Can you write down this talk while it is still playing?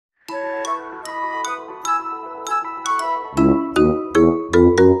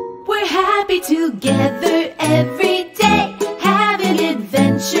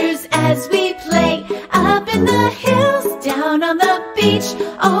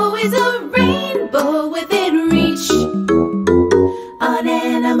always a rainbow within reach. On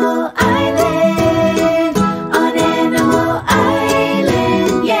Animal Island, on Animal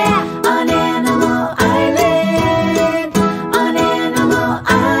Island, yeah, on Animal Island, on Animal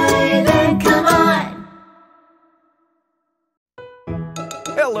Island, come on.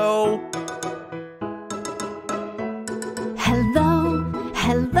 Hello. Hello,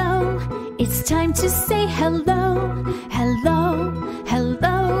 hello, it's time to say hello. Hello,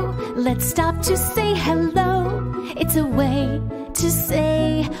 hello, let's stop to say hello. It's a way to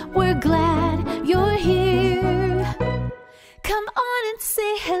say we're glad you're here. Come on and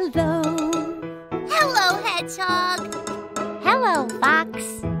say hello. Hello, Hedgehog. Hello, Fox.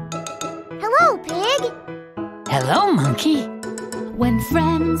 Hello, Pig. Hello, Monkey. When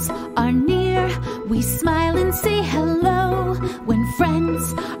friends are near, we smile and say hello. When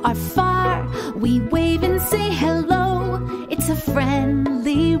friends are far, we wave and say hello. It's a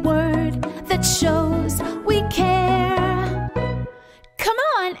friendly word that shows we care. Come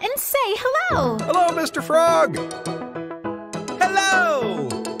on and say hello. Hello, Mr. Frog. Hello.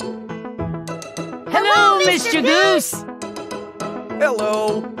 Hello, Mr. Goose.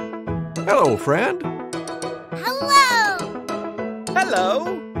 Hello. Hello, friend. Hello.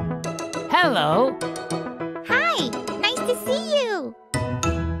 Hello. Hello. Hi, nice to see you.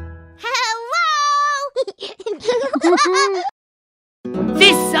 Hello.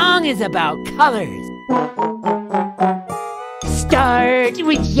 This song is about colors. Start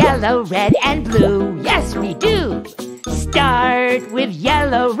with yellow, red, and blue. Yes, we do. Start with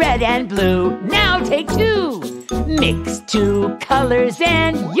yellow, red, and blue. Now take two. Mix two colors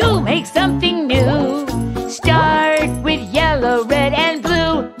and you'll make something new. Start with yellow, red, and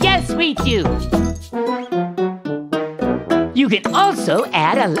blue. Yes, we do. You can also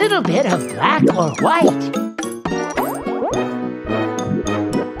add a little bit of black or white.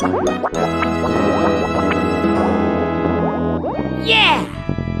 Yeah!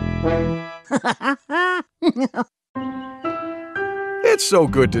 It's so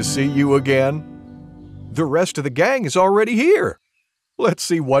good to see you again. The rest of the gang is already here. Let's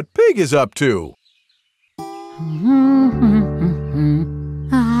see what Pig is up to.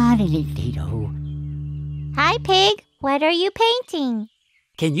 Hi, Pig. What are you painting?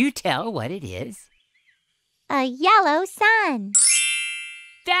 Can you tell what it is? A yellow sun.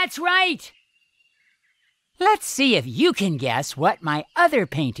 That's right! Let's see if you can guess what my other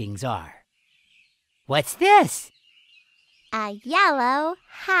paintings are. What's this? A yellow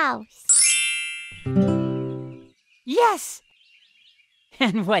house. Yes!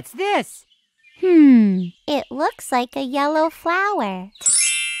 And what's this? It looks like a yellow flower.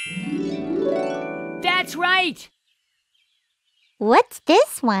 That's right! What's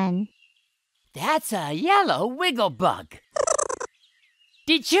this one? That's a yellow wiggle bug.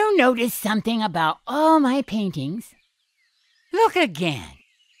 Did you notice something about all my paintings? Look again.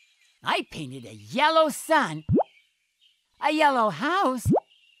 I painted a yellow sun, a yellow house,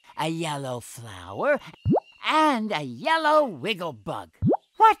 a yellow flower, and a yellow wiggle bug.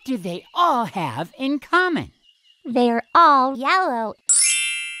 What do they all have in common? They're all yellow.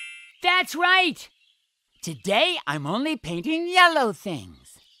 That's right! Today I'm only painting yellow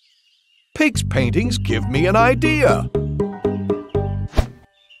things. Pig's paintings give me an idea.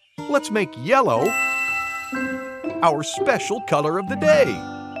 Let's make yellow our special color of the day.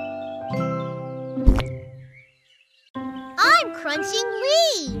 I'm crunching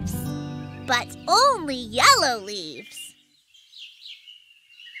leaves, but only yellow leaves.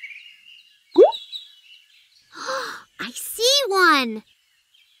 I see one.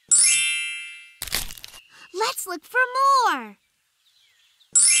 Let's look for more.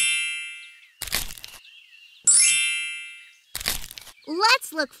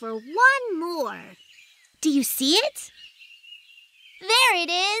 Let's look for one more. Do you see it? There it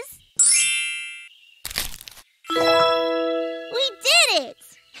is. We did it!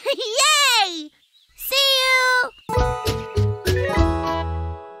 Yay! See you!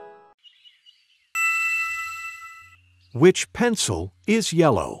 Which pencil is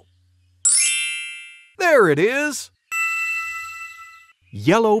yellow? There it is!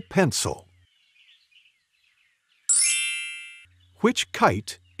 Yellow pencil. Which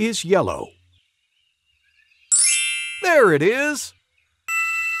kite is yellow? There it is!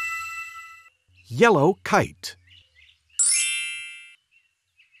 Yellow kite.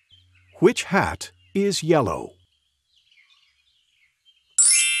 Which hat is yellow?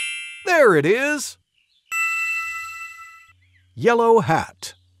 There it is! Yellow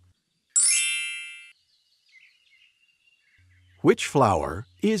hat. Which flower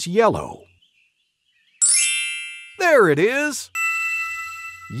is yellow? There it is!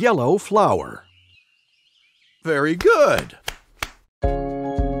 Yellow flower. Very good.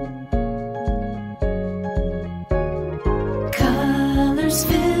 Colors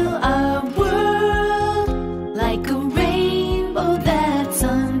fill our world like a rainbow that's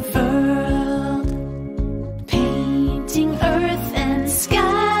unfurled, painting earth and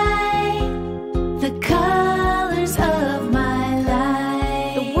sky, the colors of my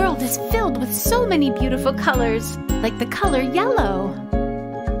life. The world is filled with so many beautiful colors, like the color yellow.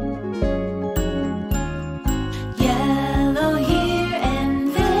 Yellow here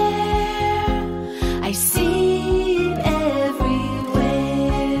and there, I see it everywhere.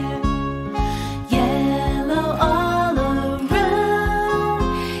 Yellow all around,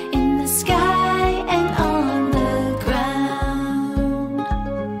 in the sky and on the ground.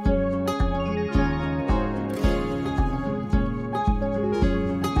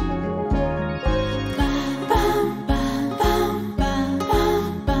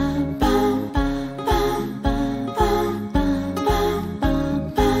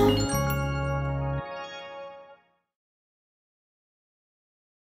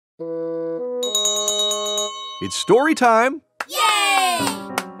 It's story time. Yay!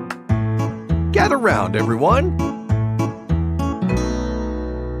 Gather round, everyone.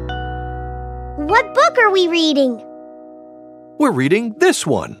 What book are we reading? We're reading this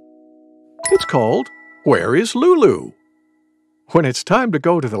one. It's called Where is Lulu? When it's time to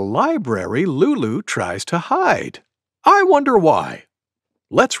go to the library, Lulu tries to hide. I wonder why.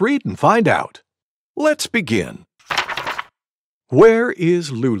 Let's read and find out. Let's begin. Where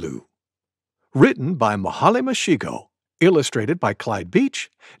is Lulu? Written by Mahale Mashigo, illustrated by Clyde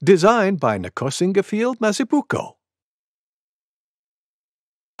Beach, designed by Nkosingafield Mazibuko.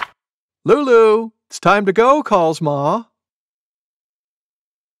 Lulu, it's time to go, calls Ma.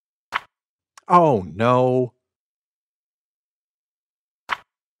 Oh, no.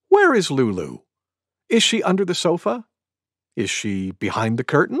 Where is Lulu? Is she under the sofa? Is she behind the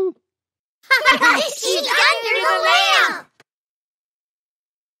curtain? She's under the lamp!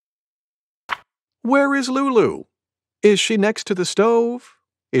 Where is Lulu? Is she next to the stove?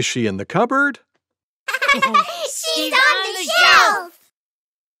 Is she in the cupboard? She's on the shelf!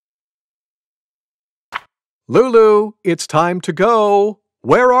 Lulu, it's time to go.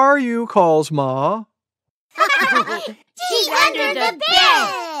 Where are you? Calls Ma. She's under the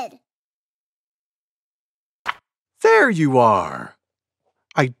bed! There you are.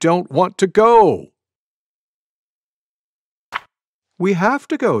 I don't want to go. We have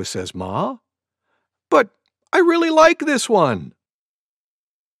to go, says Ma. But I really like this one.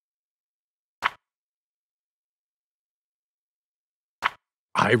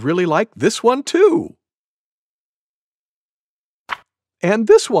 I really like this one too. And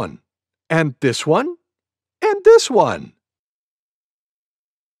this one. And this one. And this one.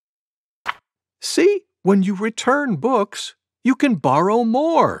 See, when you return books, you can borrow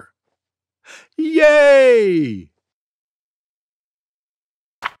more. Yay!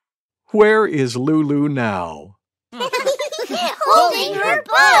 Where is Lulu now? Holding her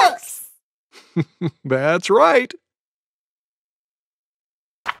books! That's right.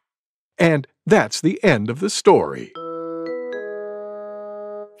 And that's the end of the story.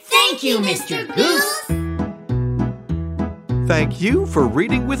 Thank you, Mr. Goose. Thank you for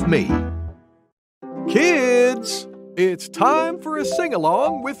reading with me. Kids, it's time for a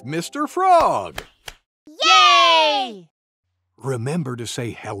sing-along with Mr. Frog. Yay! Remember to say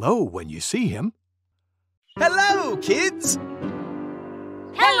hello when you see him. Hello, kids!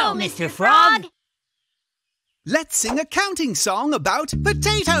 Hello, Mr. Frog. Let's sing a counting song about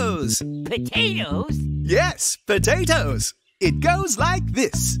potatoes. Potatoes? Yes, potatoes. It goes like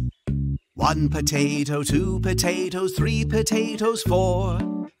this. 1 potato, 2 potatoes, 3 potatoes, 4.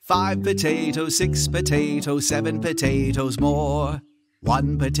 5 potatoes, 6 potatoes, 7 potatoes more.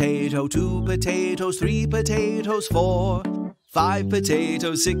 1 potato, 2 potatoes, 3 potatoes, 4. 5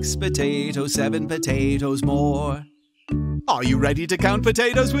 potatoes, 6 potatoes, 7 potatoes more. Are you ready to count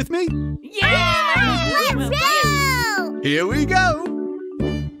potatoes with me? Let's go! Here we go!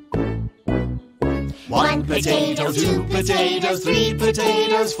 1 potato, 2 potatoes, 3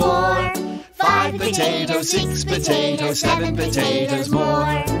 potatoes, 4. 5 potatoes, 6 potatoes, 7 potatoes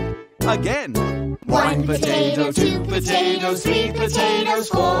more. Again. 1 potato, 2 potatoes, 3 potatoes,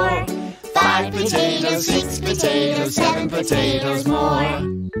 4. 5 potatoes, 6 potatoes, 7 potatoes more.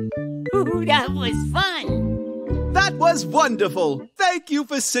 Ooh, that was fun. That was wonderful. Thank you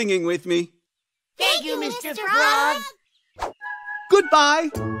for singing with me. Thank you, Mr. Frog! Goodbye.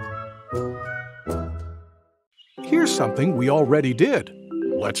 Here's something we already did.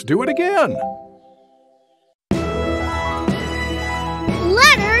 Let's do it again.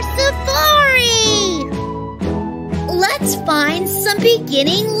 Letter find some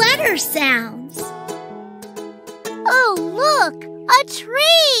beginning letter sounds. Oh, look! A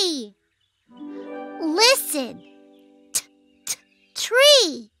tree! Listen.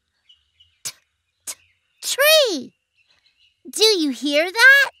 Tree. Tree. Do you hear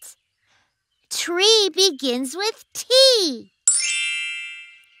that? Tree begins with T.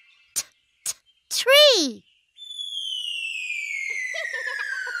 Tree.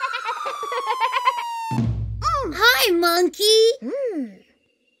 Hi, monkey.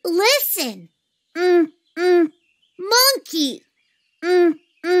 Listen. Monkey.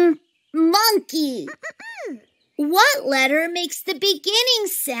 Monkey. What letter makes the beginning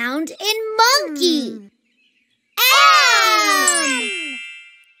sound in monkey? M!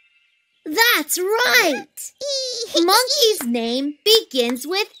 That's right. Monkey's name begins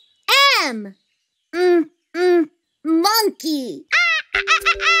with M. Monkey.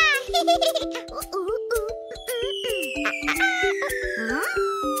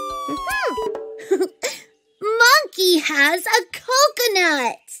 Monkey has a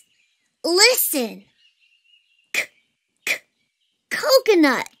coconut. Listen.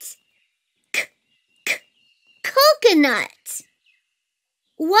 Coconut. Coconut.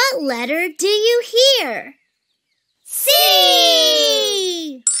 What letter do you hear?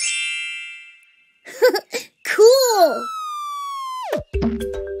 C! Cool.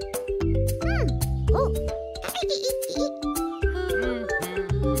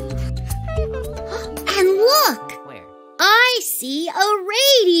 And look! Where? I see a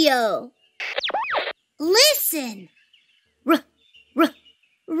radio. Listen.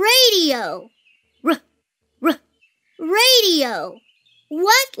 Radio. Radio.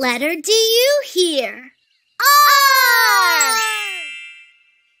 What letter do you hear? R!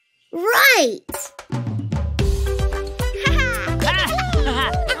 Right.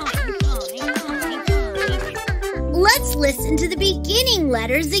 Let's listen to the beginning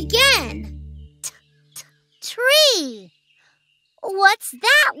letters again. Tree. What's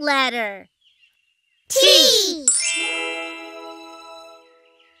that letter? T.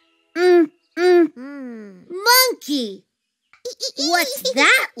 Monkey. What's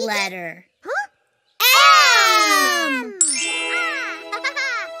that letter? M.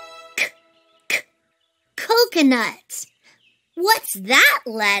 Coconut. What's that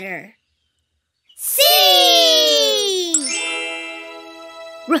letter? C.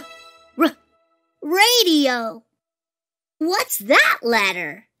 Radio. What's that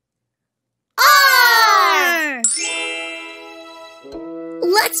letter? R.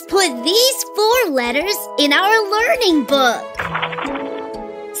 Let's put these 4 letters in our learning book.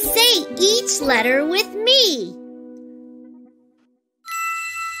 Say each letter with me.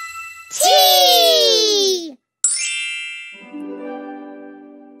 T.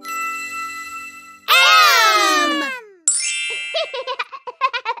 M.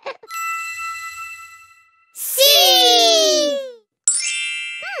 C.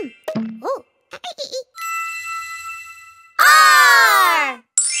 Oh. R.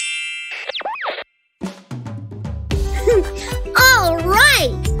 All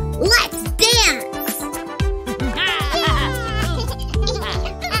right, let's dance.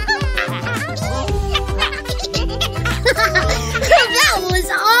 That was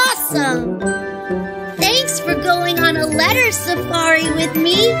awesome. Thanks for going on a letter safari with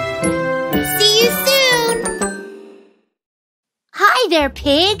me. See you soon. Hi there,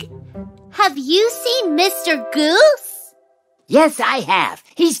 Pig. Have you seen Mr. Goose? Yes, I have.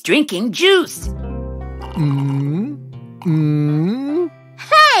 He's drinking juice.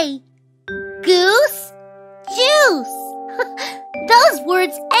 Hey! Goose, juice. Those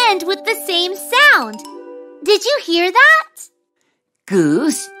words end with the same sound. Did you hear that?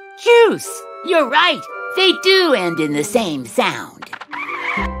 Goose, juice. You're right. They do end in the same sound.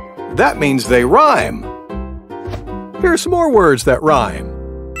 That means they rhyme. Here's some more words that rhyme.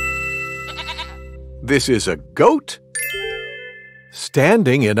 This is a goat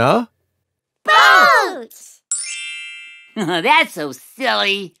standing in a... Boat! That's so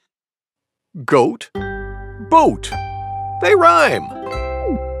silly. Goat, boat. They rhyme.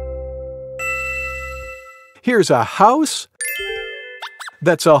 Here's a house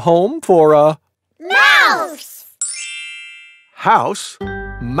that's a home for a... Mouse! House,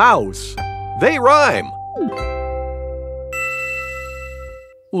 mouse. They rhyme.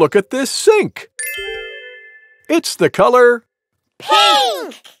 Look at this sink. It's the color...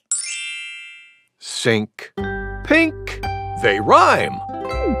 Pink! Sink, pink. They rhyme.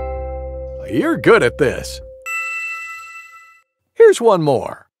 You're good at this. Here's one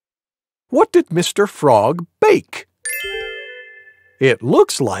more. What did Mr. Frog bake? It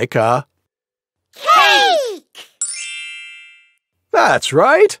looks like a... Cake! That's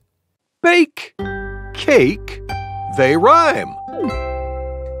right. Bake, cake, they rhyme.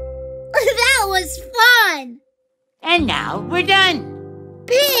 That was fun! And now we're done.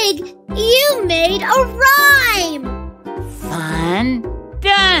 Pig, you made a rhyme! Fun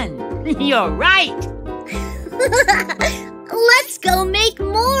done. You're right. Let's go make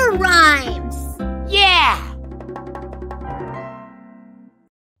more rhymes! Yeah.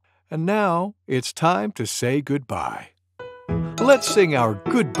 And now it's time to say goodbye. Let's sing our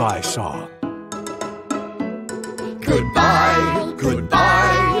goodbye song. Goodbye,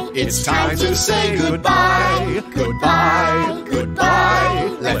 goodbye, it's time to say goodbye. Goodbye,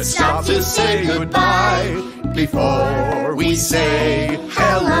 goodbye, let's stop to say goodbye before we say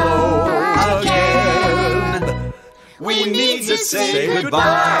hello again. We need to say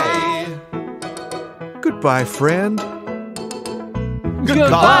goodbye. Goodbye, friend.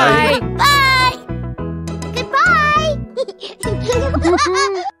 Goodbye. Bye! Goodbye!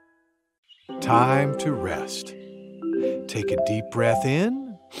 Time to rest. Take a deep breath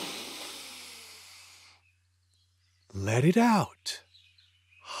in. Let it out.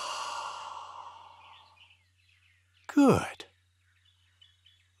 Good.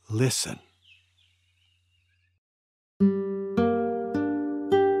 Listen.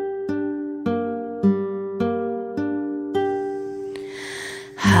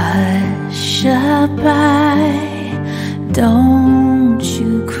 Hush-a-bye, don't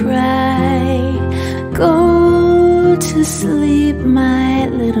you cry. Go to sleep, my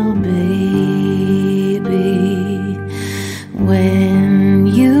little baby. When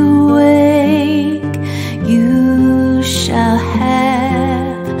you wake, you shall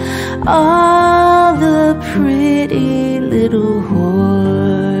have all the pretty little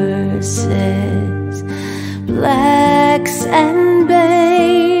horses, blacks and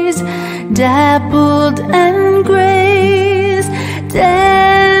bays, dappled and grays,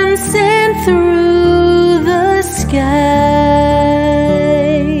 dancing through the sky.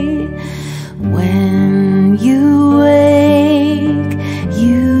 When you wake,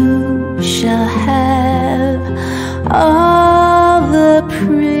 you shall have all the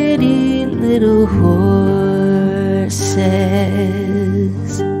pretty little horses.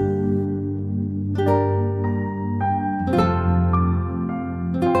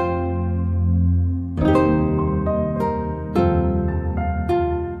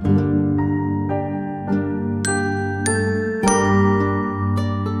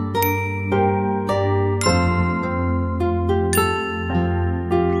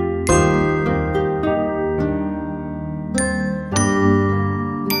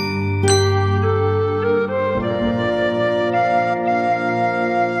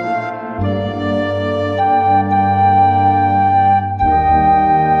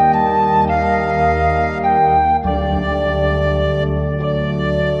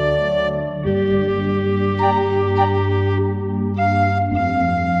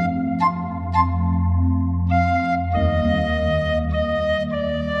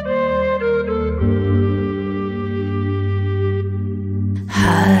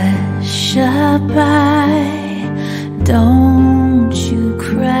 Hush-a-bye, don't you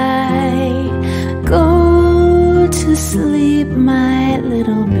cry. Go to sleep, my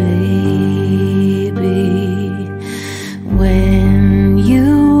little baby. When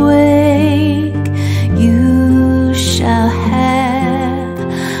you wake, you shall have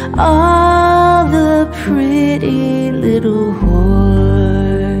all the pretty little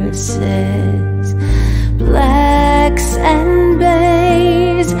horses, blacks and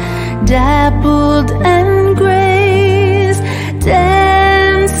bays, dappled and grays,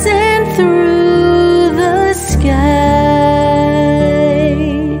 dancing through the sky.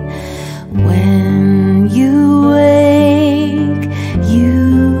 When you wake,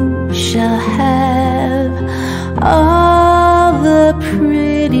 you shall have all the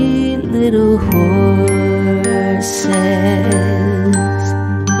pretty little horses.